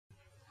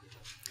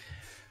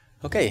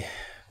Okay,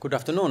 good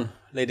afternoon,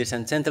 ladies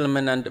and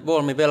gentlemen, and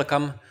warmly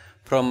welcome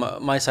from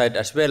my side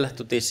as well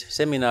to this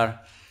seminar.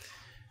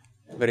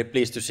 Very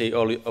pleased to see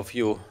all of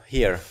you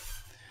here,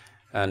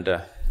 and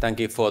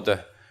thank you for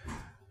the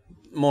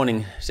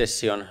morning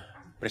session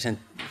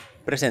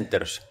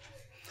presenters.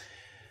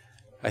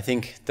 I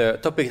think the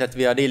topic that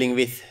we are dealing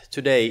with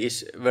today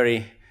is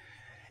very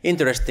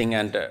interesting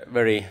and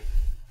very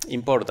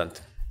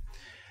important.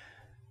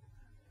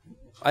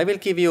 I will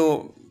give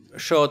you a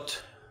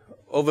short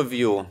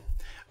overview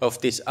of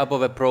this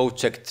ABOWE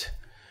project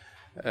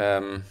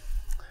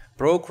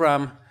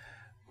program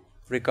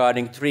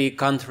regarding 3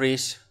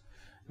 countries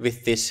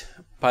with this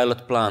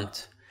pilot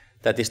plant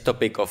that is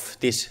topic of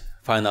this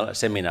final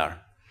seminar.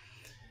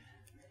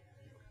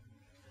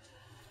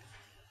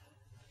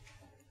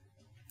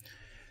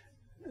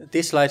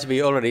 These slides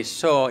we already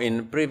saw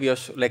in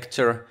previous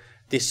lecture.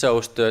 This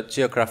shows the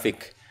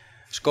geographic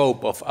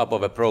scope of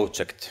ABOWE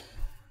project.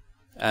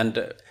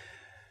 And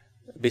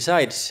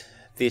besides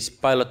this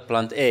pilot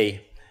plant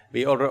A,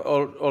 we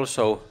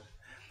also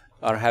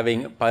are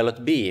having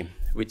pilot B,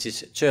 which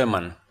is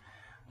German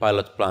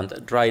pilot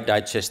plant dry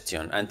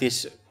digestion. And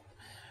this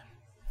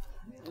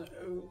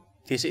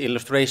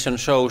illustration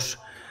shows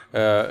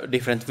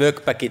different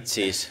work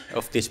packages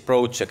of this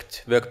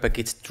project. Work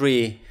package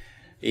 3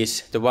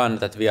 is the one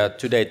that we are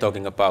today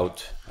talking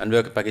about, and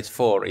work package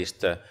 4 is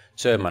the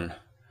German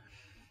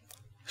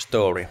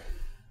story.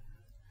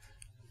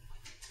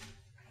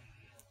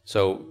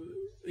 So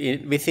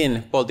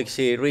within Baltic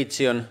Sea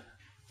region,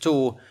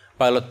 2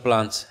 pilot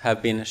plants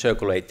have been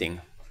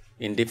circulating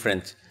in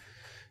different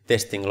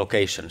testing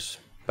locations.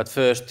 But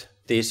first,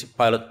 these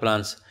pilot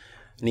plants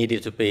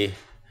needed to be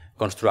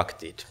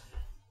constructed.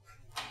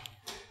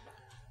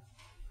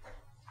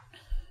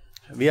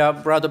 We are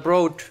rather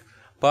broad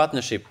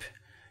partnership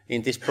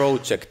in this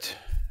project.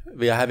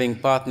 We are having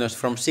partners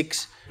from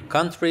 6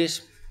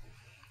 countries,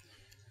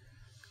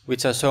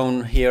 which are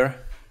shown here.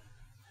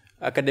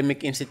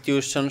 Academic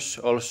institutions,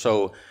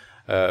 also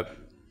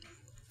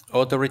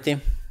authority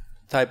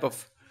type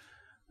of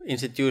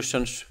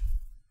institutions,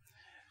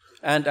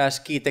 and as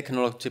key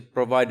technology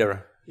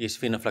provider is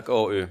Finland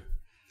Oy,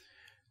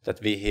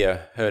 that we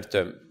here heard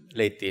the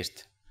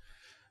latest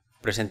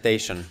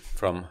presentation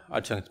from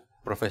adjunct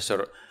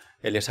professor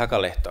Elias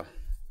Hakalehto.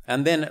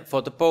 And then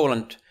for the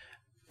Poland,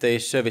 the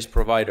service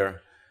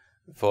provider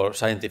for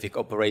scientific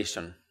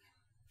operation,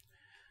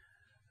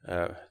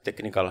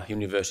 Technical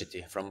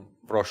University from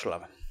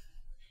Wrocław.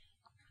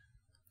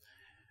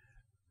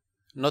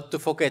 Not to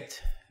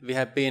forget, we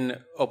have been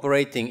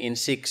operating in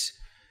 6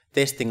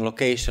 testing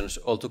locations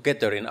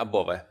altogether in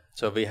ABOWE.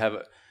 So we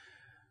have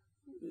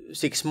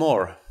 6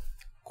 more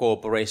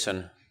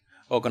cooperation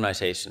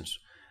organizations.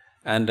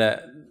 And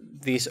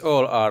these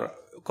all are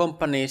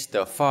companies, they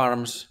are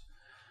farms,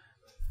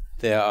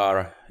 there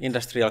are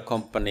industrial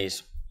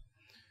companies,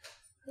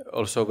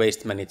 also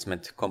waste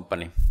management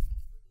company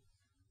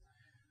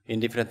in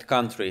different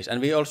countries. And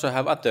we also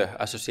have other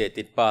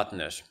associated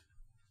partners.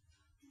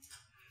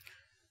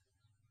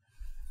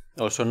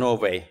 Also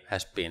Norway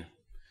has been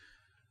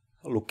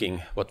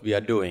looking what we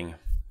are doing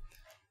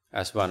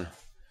as one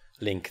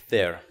link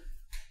there.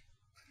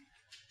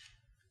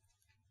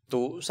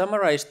 To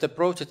summarize the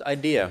project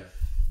idea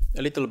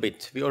a little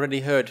bit, we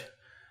already heard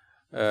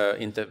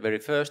in the very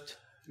first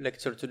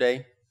lecture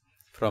today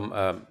from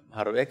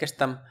Harri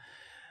Ekestam.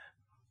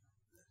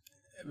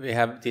 We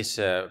have this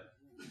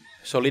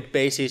solid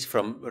basis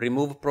from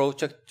Remove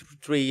project,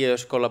 3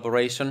 years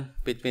collaboration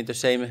between the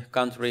same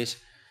countries.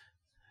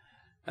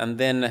 And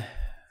then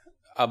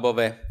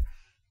ABOWE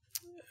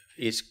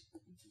is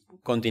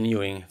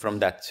continuing from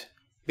that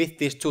with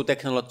these 2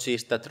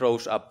 technologies that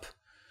rose up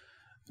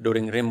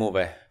during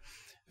Remove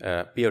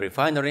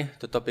Biorefinery,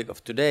 the topic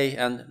of today,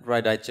 and dry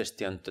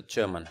digestion, the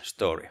German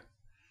story.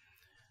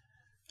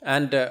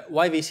 And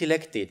why we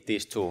selected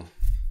these 2?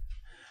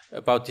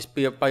 About this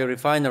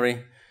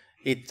biorefinery,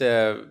 it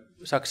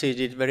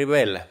succeeded very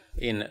well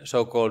in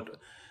so-called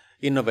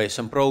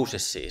innovation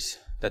processes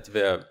that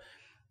were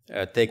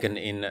taken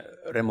in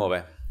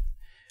Remove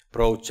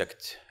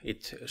project.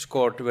 It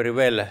scored very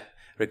well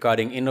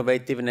regarding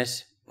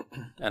innovativeness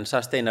and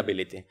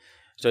sustainability.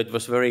 So it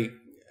was very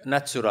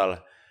natural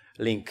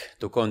link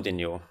to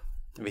continue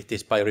with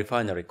this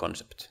biorefinery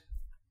concept.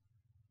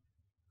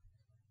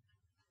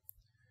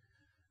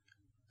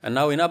 And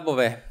now in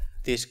ABOWE,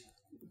 these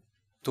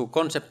 2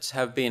 concepts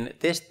have been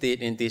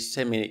tested in this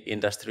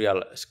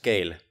semi-industrial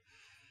scale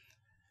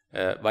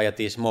via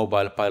these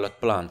mobile pilot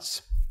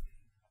plants.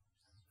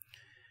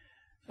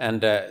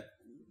 And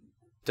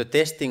the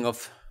testing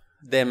of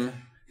them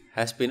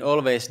has been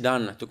always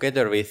done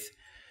together with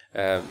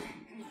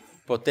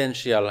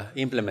potential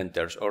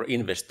implementers or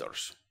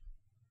investors.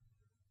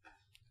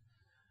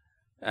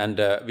 And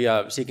we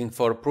are seeking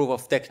for proof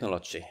of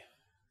technology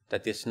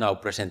that is now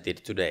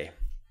presented today.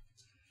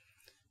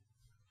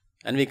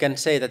 And we can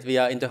say that we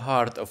are in the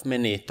heart of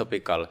many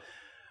topical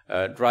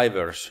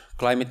drivers: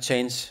 climate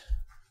change,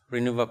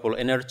 renewable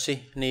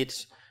energy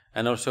needs,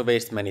 and also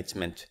waste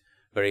management,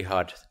 very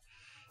hard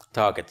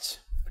targets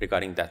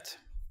regarding that.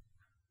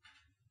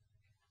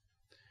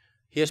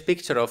 Here's a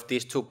picture of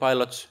these two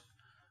pilots.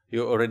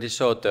 You already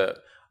saw the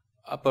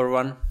upper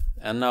one,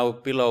 and now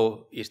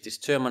below is this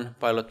German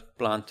pilot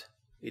plant.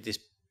 It is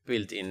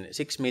built in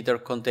 6-meter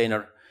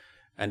container,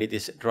 and it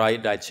is dry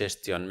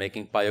digestion,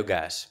 making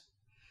biogas.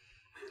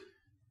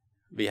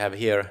 We have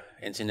here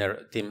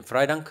engineer Tim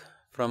Freidank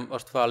from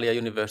Ostfalia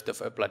University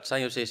of Applied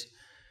Sciences,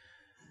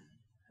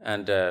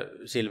 and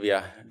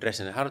Silvia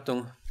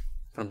Dressen-Hartung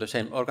from the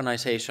same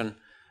organization,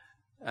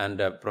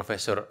 and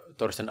Professor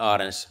Torsten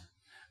Ahrens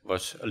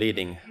was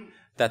leading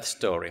that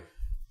story.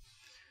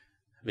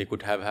 We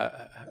could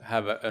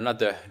have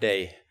another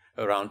day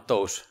around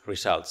those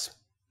results,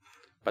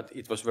 but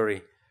it was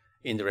very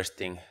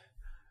interesting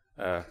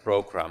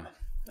program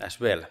as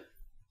well.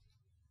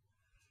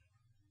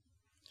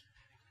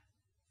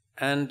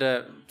 And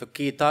the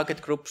key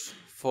target groups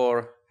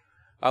for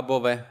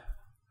ABOWE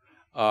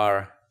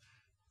are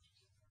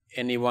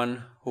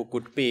anyone who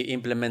could be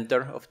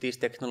implementer of these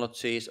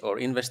technologies or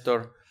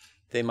investor.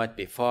 They might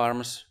be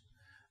farms,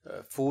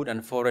 food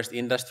and forest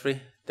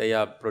industry. They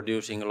are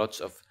producing lots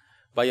of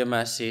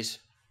biomasses,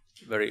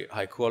 very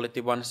high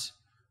quality ones,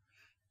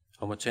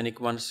 homogenic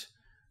ones.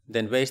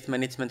 Then waste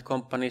management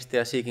companies, they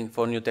are seeking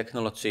for new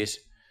technologies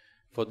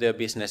for their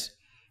business,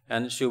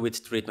 and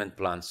sewage treatment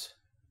plants.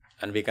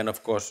 And we can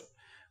of course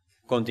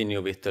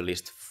continue with the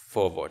list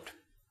forward.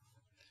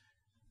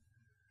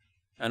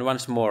 And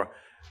once more,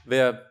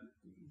 where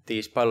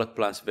these pilot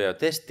plants were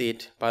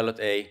tested, pilot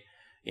A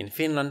in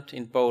Finland,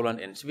 in Poland,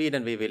 and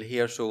Sweden, we will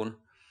hear soon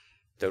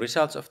the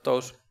results of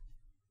those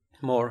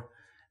more.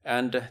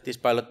 And this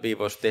pilot B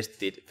was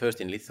tested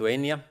first in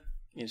Lithuania,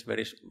 in a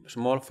very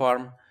small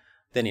farm,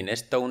 then in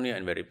Estonia,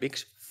 in a very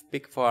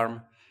big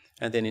farm,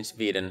 and then in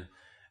Sweden,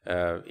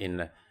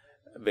 in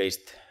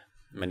waste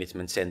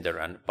management center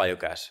and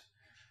biogas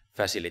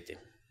facility.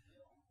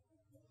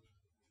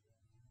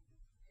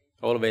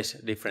 Always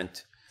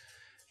different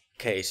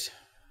case,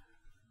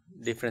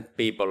 different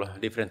people,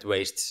 different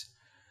wastes,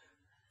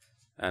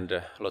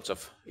 and lots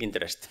of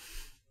interest.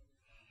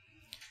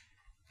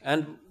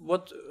 And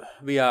what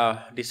we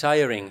are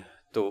desiring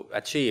to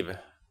achieve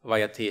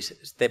via these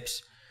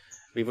steps,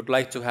 we would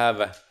like to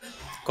have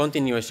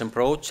continuation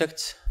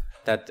projects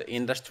that the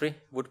industry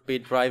would be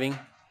driving,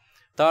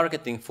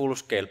 targeting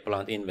full-scale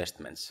plant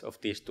investments of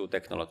these two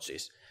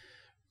technologies.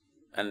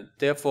 And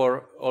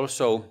therefore,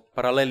 also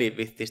parallelly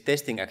with these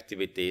testing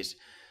activities,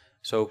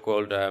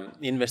 so-called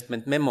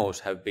investment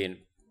memos have been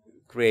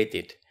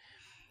created,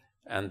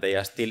 and they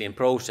are still in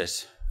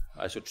process,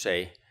 I should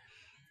say,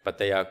 but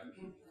they are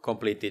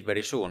completed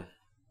very soon,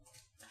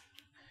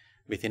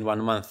 within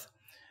 1 month.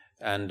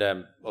 And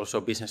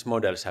also business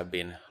models have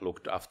been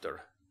looked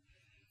after,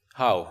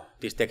 how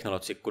this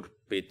technology could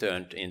be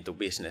turned into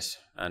business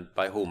and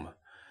by whom.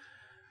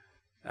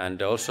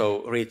 And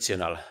also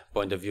regional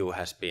point of view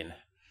has been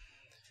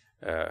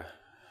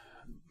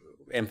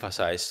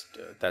emphasized,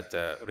 that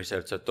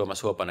researcher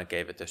Thomas Huopanen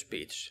gave at a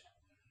speech.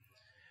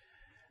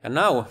 And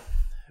now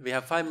we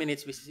have 5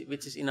 minutes,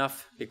 which is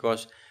enough,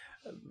 because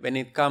when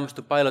it comes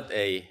to pilot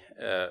A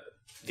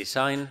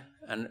design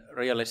and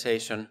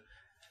realization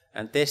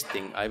and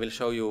testing, I will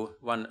show you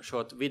one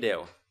short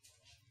video.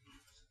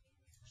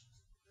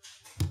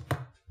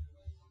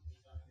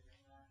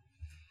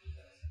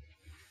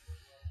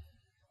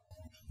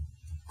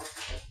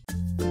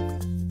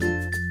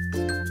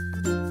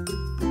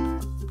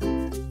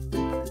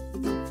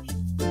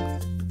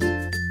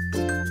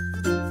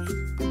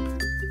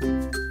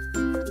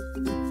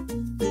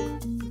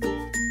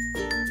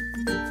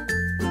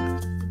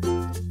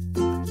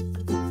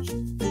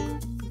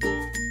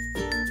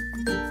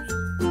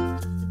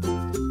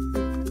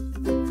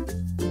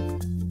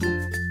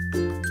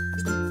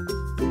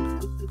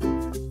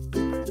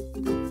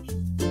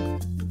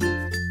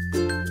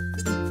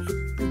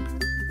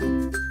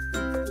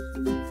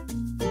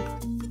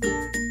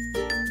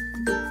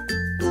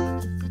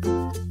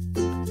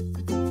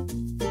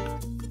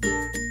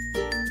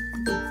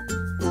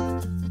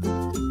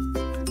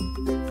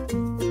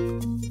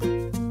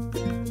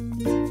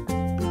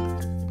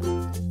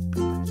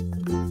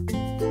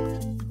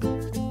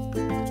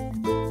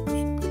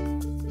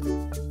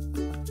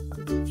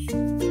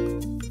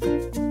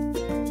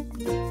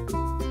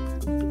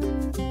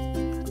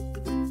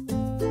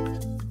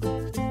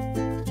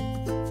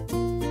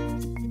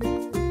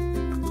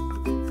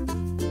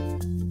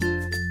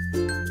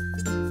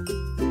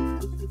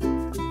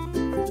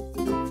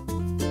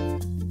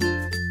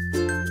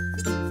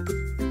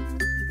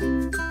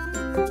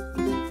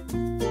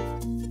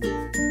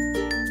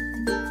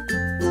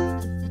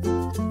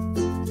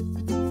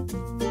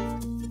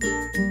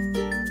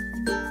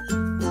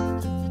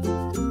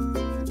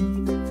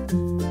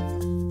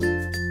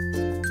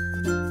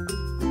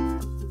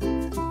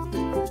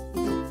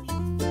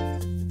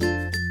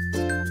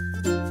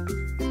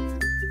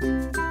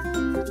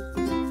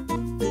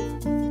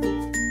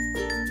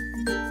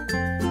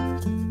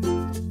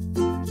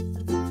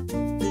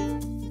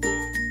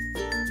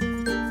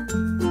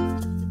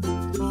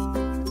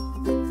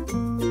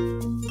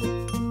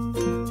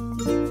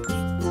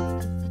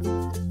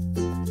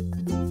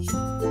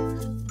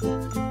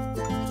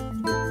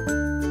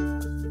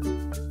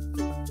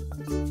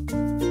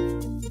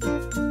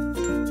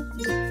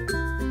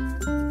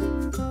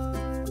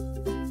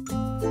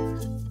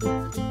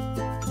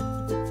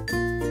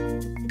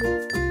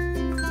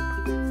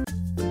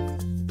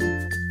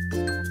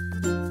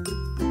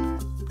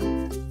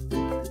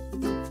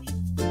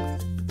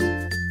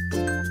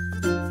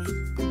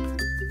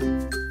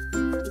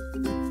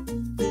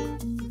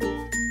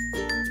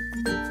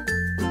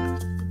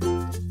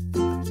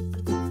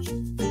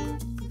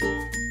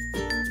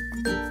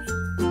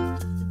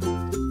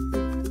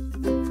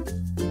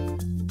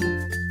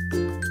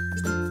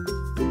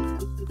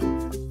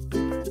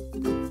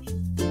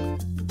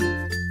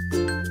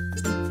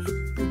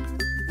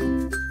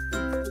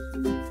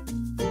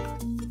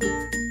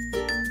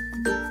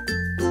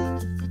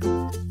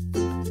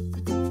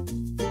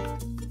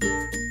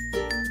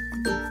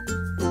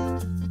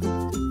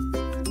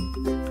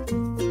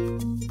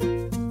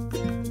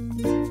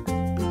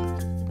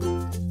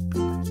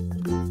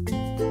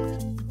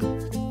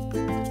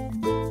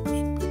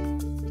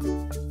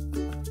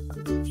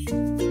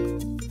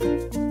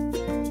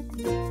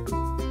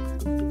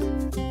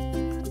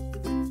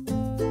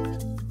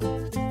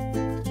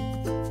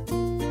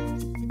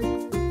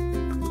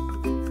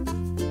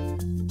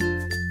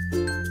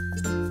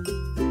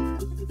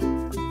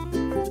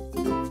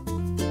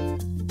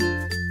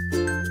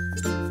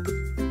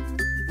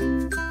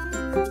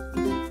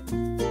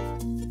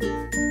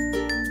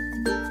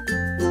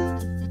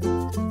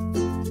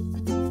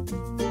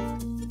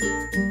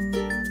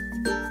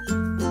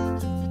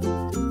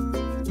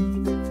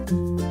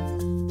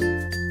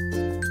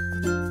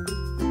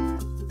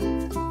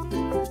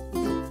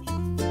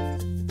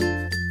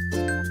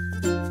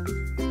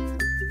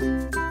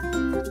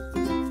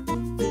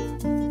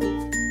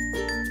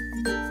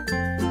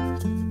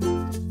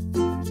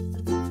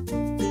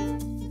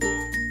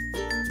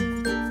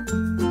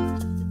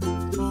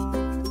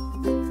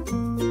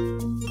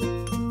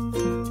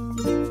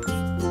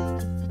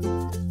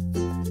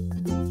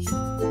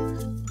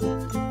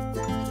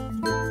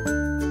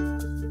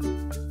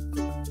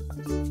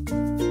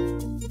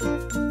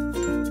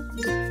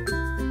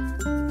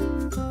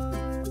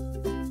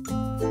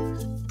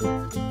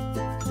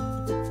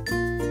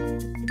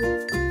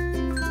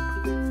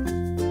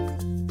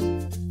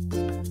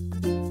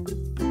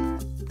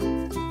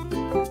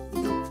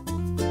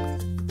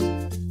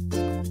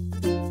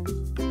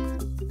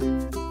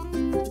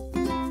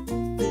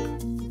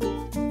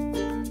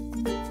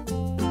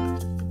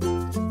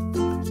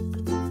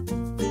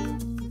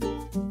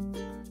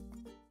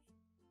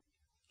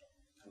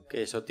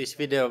 Okay, so this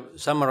video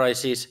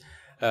summarizes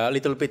a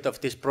little bit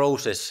of this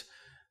process,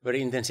 very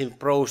intensive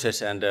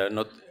process, and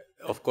not,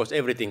 of course,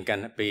 everything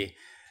can be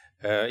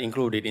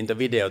included in the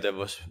video. There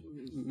was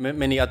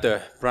many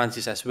other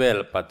branches as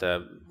well, but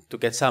to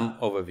get some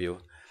overview.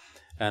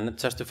 And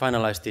just to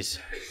finalize this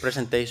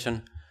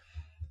presentation,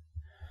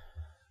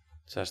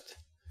 just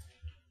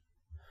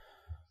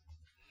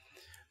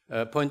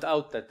point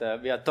out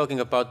that we are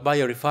talking about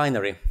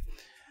biorefinery,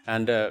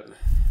 and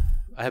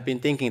I have been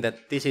thinking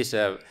that this is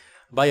a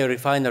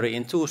biorefinery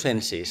in two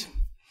senses.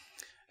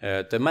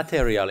 The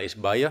material is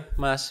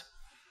biomass,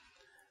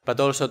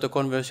 but also the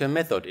conversion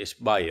method is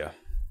bio,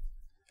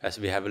 as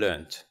we have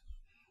learned.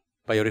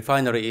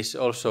 Biorefinery is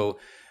also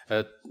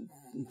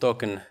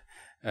talking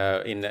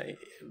in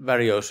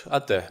various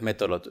other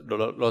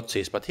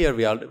methodologies, but here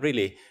we are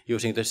really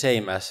using the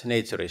same as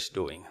nature is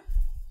doing.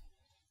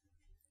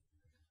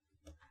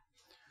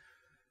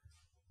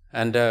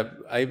 And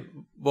I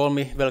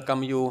warmly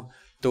welcome you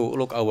to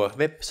look our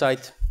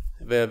website,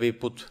 where we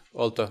put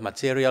all the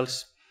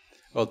materials,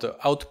 all the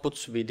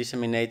outputs we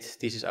disseminate.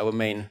 This is our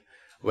main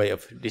way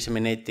of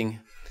disseminating,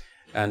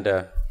 and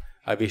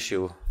I wish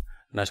you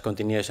a nice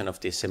continuation of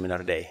this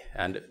seminar day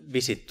and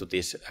visit to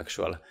this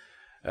actual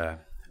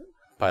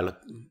pilot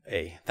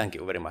A. Thank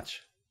you very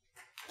much.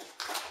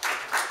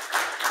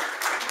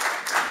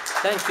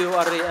 Thank you,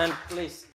 Ari, and please.